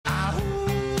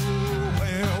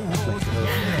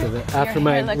after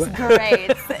my. It looks great.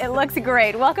 It looks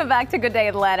great. Welcome back to Good Day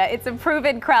Atlanta. It's a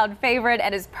proven crowd favorite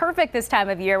and is perfect this time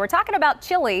of year. We're talking about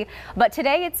chili, but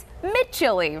today it's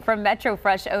Mitchili from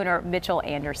MetroFresh owner Mitchell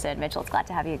Anderson. Mitchell, it's glad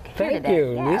to have you here today. Thank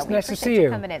you. Yeah, It's nice to see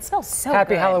you. Coming in. It smells so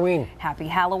Happy good. Halloween. Happy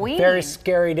Halloween. Very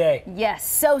scary day. Yes,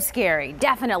 so scary,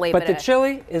 definitely. But the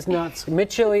chili is not.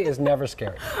 Mitchili is never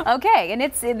scary. Okay, and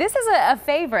this is a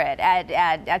favorite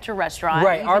at your restaurant.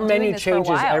 Right. You've Our been doing menu this for a changes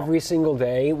while. every single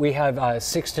day. We have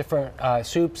 6 different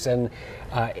soups and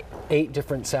 8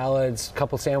 different salads, a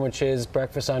couple sandwiches,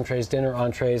 breakfast entrees, dinner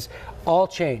entrees, all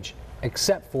change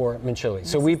except for Mitchili.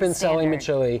 So we've been selling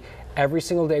Mitchili every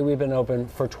single day we've been open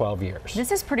for 12 years.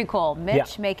 This is pretty cool.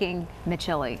 Mitch making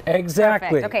Mitchili.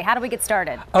 Exactly. Perfect. Okay, how do we get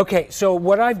started? Okay, so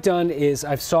what I've done is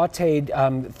I've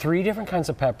sauteed 3 different kinds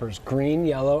of peppers, green,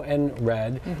 yellow, and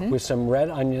red, with some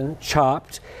red onion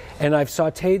chopped, and I've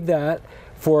sauteed that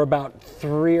for about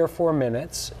 3 or 4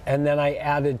 minutes, and then I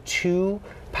added 2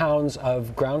 pounds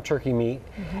of ground turkey meat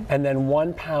and then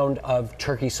 1 pound of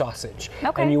turkey sausage.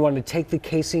 Okay. And you want to take the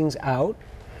casings out,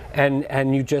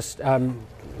 and you just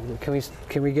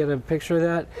can we get a picture of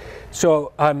that?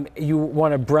 So you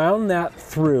want to brown that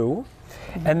through,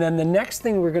 and then the next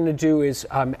thing we're going to do is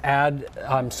add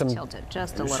some. Tilt it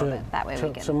just a little bit. That way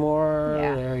we can. Some more.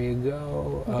 Yeah. There you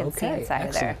go. You can Okay. see inside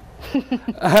Excellent.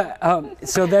 of there.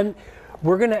 So then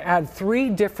we're going to add 3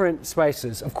 different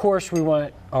spices. Of course, we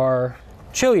want our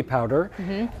chili powder,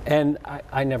 and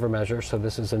I never measure, so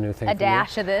this is a new thing A for me.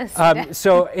 dash of this.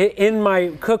 So in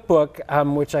my cookbook,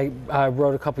 which I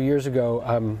wrote a couple years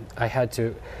ago, I had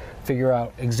to figure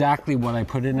out exactly what I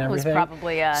put in everything. Was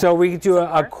probably so we do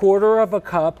a 1/4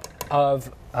 cup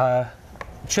of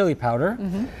chili powder.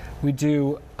 We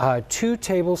do 2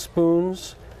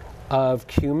 tablespoons of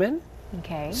cumin.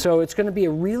 Okay. So it's going to be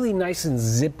a really nice and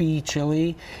zippy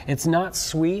chili. It's not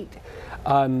sweet.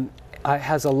 It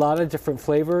has a lot of different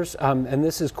flavors, and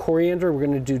this is coriander. We're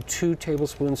going to do 2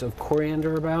 tablespoons of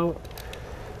coriander about.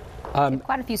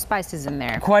 Quite a few spices in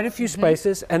there. Quite a few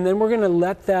spices, and then we're going to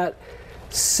let that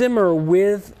simmer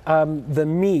with the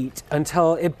meat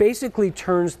until it basically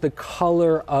turns the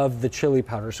color of the chili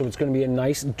powder. So it's going to be a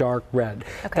nice dark red.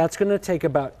 Okay. That's going to take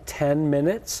about 10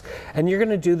 minutes, and you're going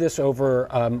to do this over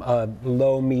a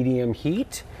low-medium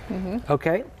heat.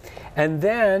 Okay, and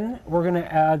then we're going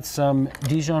to add some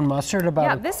Dijon mustard,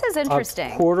 about this is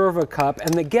interesting. a 1/4 cup,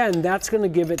 and again, that's going to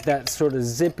give it that sort of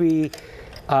zippy.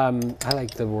 I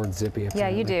like the word zippy. Yeah,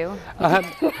 you do.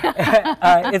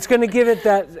 It's going to give it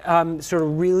that sort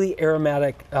of really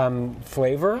aromatic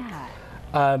flavor. Yeah.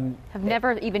 I've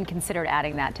never even considered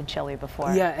adding that to chili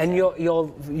before. Yeah, and you'll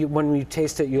when you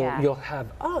taste it, you'll have,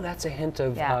 oh, that's a hint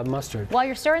of mustard. While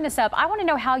you're stirring this up, I want to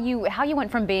know how you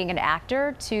went from being an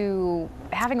actor to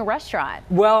having a restaurant.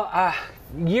 Well,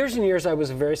 years and years, I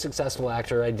was a very successful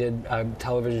actor. I did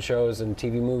television shows and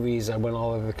TV movies. I went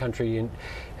all over the country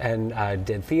and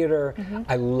did theater.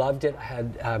 I loved it. I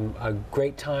had a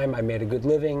great time. I made a good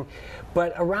living.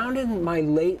 But around in my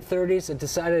late 30s, I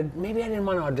decided maybe I didn't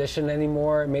want to audition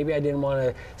anymore. Maybe I didn't want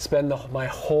to spend my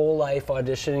whole life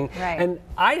auditioning. Right. And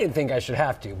I didn't think I should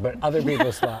have to, but other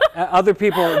people thought. Other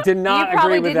people did not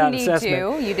agree with that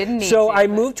assessment. You didn't need to. So I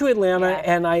moved to Atlanta,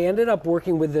 and I ended up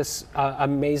working with this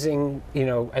amazing,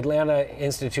 Atlanta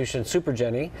institution, Super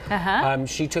Jenny.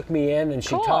 She took me in, and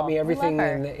she taught me everything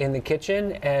in the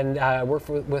kitchen, and I worked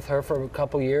with her for a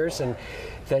couple years, and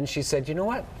then she said, you know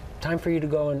what? Time for you to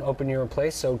go and open your own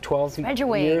place. So 12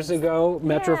 years ago,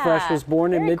 MetroFresh was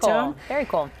born in Midtown. Cool. Very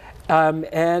cool.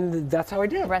 And that's how I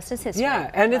did it. The rest is history. Yeah,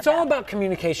 and it's all about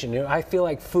communication. I feel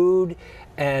like food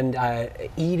and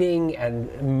eating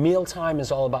and mealtime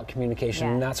is all about communication,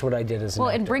 and that's what I did as an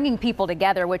actor. And bringing people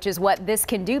together, which is what this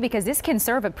can do, because this can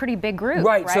serve a pretty big group.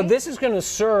 Right. So this is going to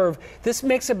serve. This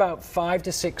makes about 5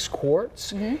 to 6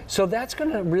 quarts. So that's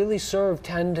going to really serve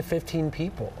 10 to 15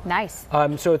 people. Nice.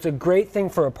 So it's a great thing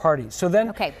for a party. So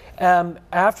then,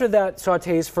 after that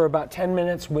sautés for about 10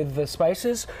 minutes with the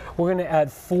spices, we're going to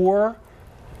add 4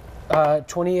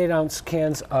 28-ounce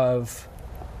cans of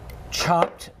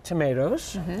chopped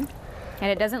tomatoes. And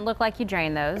it doesn't look like you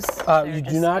drain those. You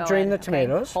do not drain the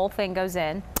tomatoes. Whole thing goes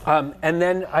in. And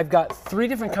then I've got 4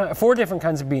 different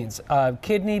kinds of beans: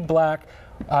 kidney, black,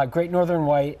 Great Northern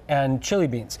White, and chili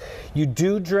beans. You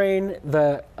do drain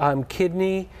the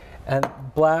kidney and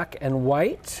black and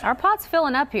white. Our pot's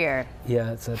filling up here.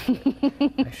 Yeah,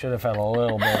 I should have had a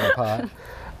little bigger pot.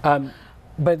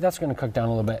 But that's going to cook down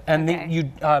a little bit.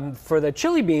 And for the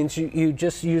chili beans, you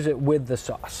just use it with the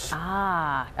sauce.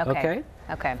 Ah, okay.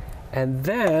 Okay. And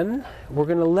then we're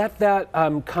going to let that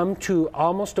come to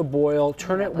almost a boil,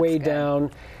 turn it way down,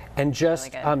 and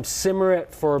just Really good. simmer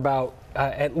it for about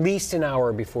at least an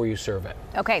hour before you serve it.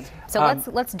 Okay, so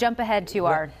let's jump ahead to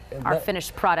our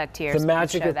finished product here. The so we can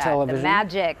magic show of that. television. The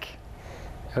magic.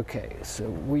 Okay, so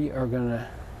we are gonna.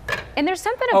 And there's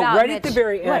something about right Mitch, at the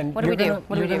very end. What do we do?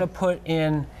 What do we You're gonna do? put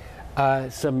in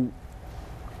some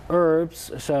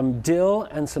herbs, some dill,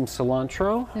 and some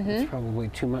cilantro. It's probably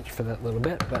too much for that little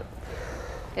bit, but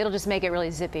It'll just make it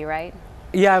really zippy, right?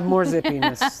 yeah, more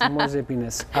zippiness, more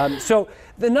zippiness. So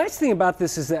the nice thing about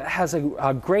this is that it has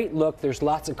a great look. There's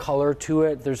lots of color to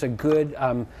it. There's a good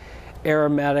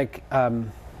aromatic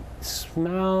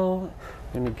smell.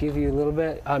 I'm going to give you a little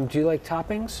bit. Do you like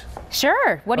toppings?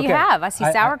 Sure. What do you Okay. have? I see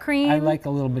sour cream. I like a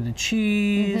little bit of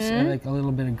cheese. I like a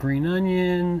little bit of green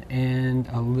onion and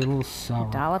a little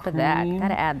sour dollop of cream. that.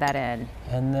 Gotta add that in.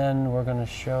 And then we're going to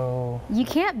show. You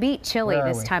can't beat chili Where are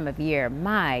this we? time of year.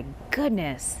 My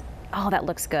goodness. Oh, that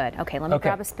looks good. Okay, let me Okay,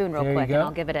 grab a spoon real there you quick, go. and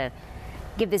I'll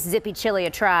give this zippy chili a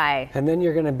try. And then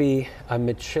you're going to be a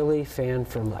Mitchili fan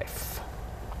for life.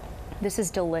 This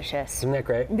is delicious. Isn't that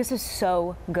great? This is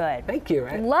so good. Thank you.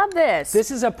 Right? Love this.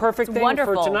 This is a perfect It's thing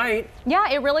wonderful. for tonight. Yeah,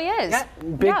 it really is. Yeah,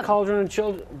 big Yeah. cauldron of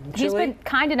chili. He's been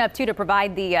kind enough too to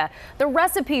provide the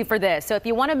recipe for this. So if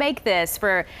you want to make this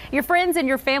for your friends and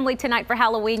your family tonight for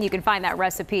Halloween, you can find that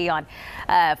recipe on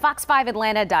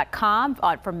fox5atlanta.com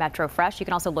from MetroFresh. You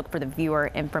can also look for the viewer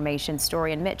information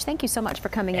story. And Mitch, thank you so much for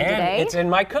coming in And today. it's in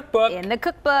my cookbook. In the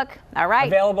cookbook. All right.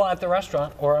 Available at the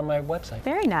restaurant or on my website.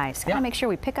 Very nice. Gotta Yeah. make sure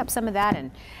we pick up some of that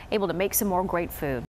and able to make some more great food.